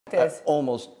practice.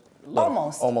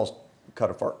 Almost cut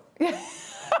a fart.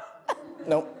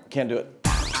 Nope, can't do it.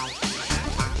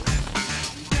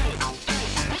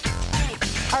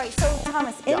 All right, so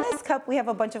Thomas, in this cup we have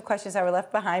a bunch of questions that were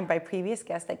left behind by previous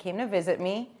guests that came to visit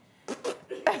me.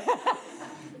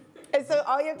 And so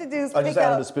all you have to do is pick out. I just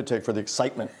added a spit take for the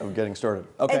excitement of getting started.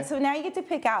 Okay. And so now you get to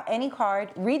pick out any card,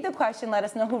 read the question, let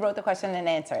us know who wrote the question, and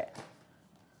answer it.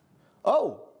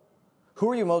 Oh, who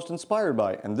are you most inspired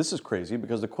by? And this is crazy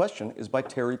because the question is by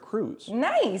Terry Crews.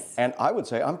 Nice. And I would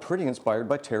say I'm pretty inspired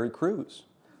by Terry Crews,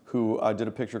 who I did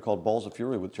a picture called Balls of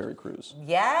Fury with Terry Crews.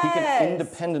 Yes. He can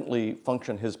independently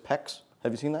function his pecs.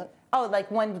 Have you seen that? Oh,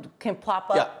 like one can plop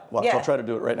up? Yeah. Well, so I'll try to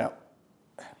do it right now.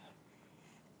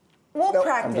 We'll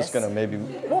practice. I'm just gonna maybe.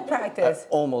 We'll practice.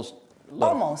 Almost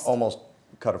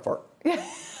cut a fart.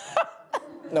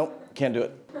 Nope, can't do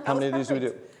it. How many of these do we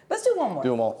do? Let's do one more.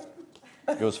 Do them all.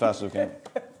 Go as fast as we can.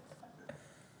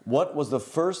 What was the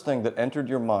first thing that entered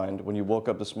your mind when you woke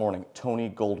up this morning? Tony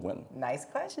Goldwyn. Nice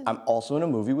question. I'm also in a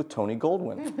movie with Tony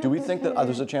Goldwyn. Do we think that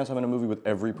there's a chance I'm in a movie with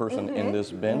every person in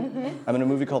this bin? I'm in a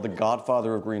movie called The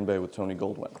Godfather of Green Bay with Tony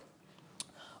Goldwyn.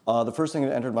 The first thing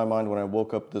that entered my mind when I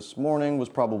woke up this morning was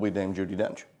probably Dame Judi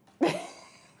Dench.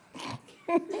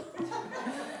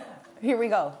 Here we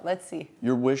go. Let's see.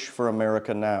 Your wish for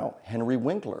America now. Henry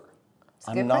Winkler.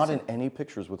 I'm not in any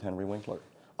pictures with Henry Winkler.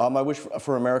 My wish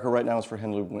for America right now is for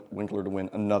Henry Winkler to win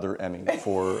another Emmy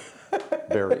for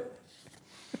Barry.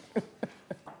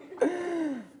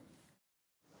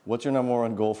 What's your number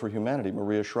one goal for humanity?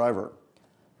 Maria Shriver.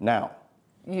 Now,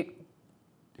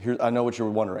 here, I know what you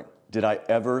were wondering. Did I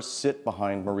ever sit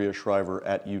behind Maria Shriver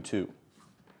at U2?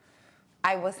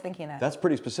 I was thinking that. That's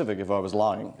pretty specific if I was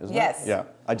lying, isn't it? Yes. Yeah,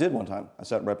 I did one time. I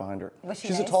sat right behind her. Was she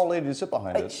She's nice? a tall lady to sit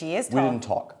behind it. She is tall. We didn't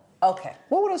talk. Okay.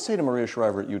 What would I say to Maria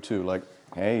Shriver at U2? Like,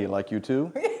 hey, you like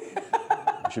U2?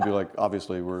 She'd be like,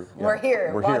 obviously, we're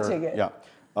here watching it. Yeah.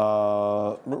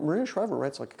 Maria Shriver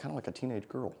writes kind of like a teenage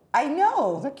girl. I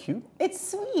know. Isn't that cute? It's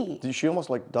sweet. She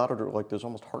almost like dotted her, like there's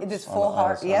almost hearts. It is full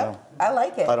heart. Yep. I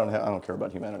like it. I don't care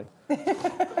about humanity.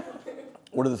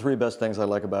 What are the three best things I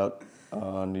like about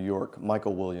New York?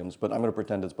 Michael Williams, but I'm going to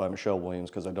pretend it's by Michelle Williams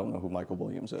because I don't know who Michael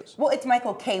Williams is. Well, it's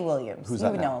Michael K. Williams. Who's that?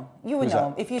 You would know him. You would Who's know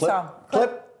him that? if you Clip? saw him.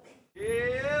 Clip.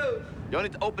 Yeah. Y'all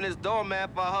need to open this door, man,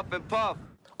 for Huff and Puff.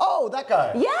 Oh, that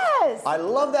guy. Yes. I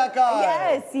love that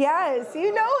guy. Yes.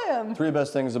 You know him. Three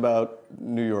best things about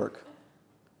New York.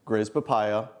 Gray's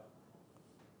Papaya.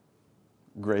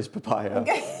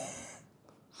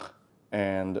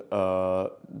 And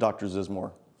Dr.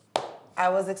 Zizmore. I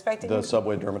was expecting The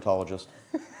subway dermatologist.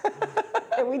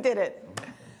 And we did it.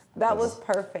 That was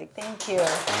perfect. Thank you.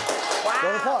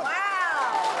 Wow.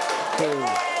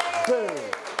 Boo.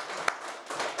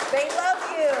 They love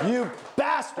you. You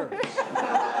bastards.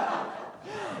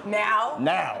 Now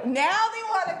they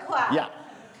want to clap. Yeah.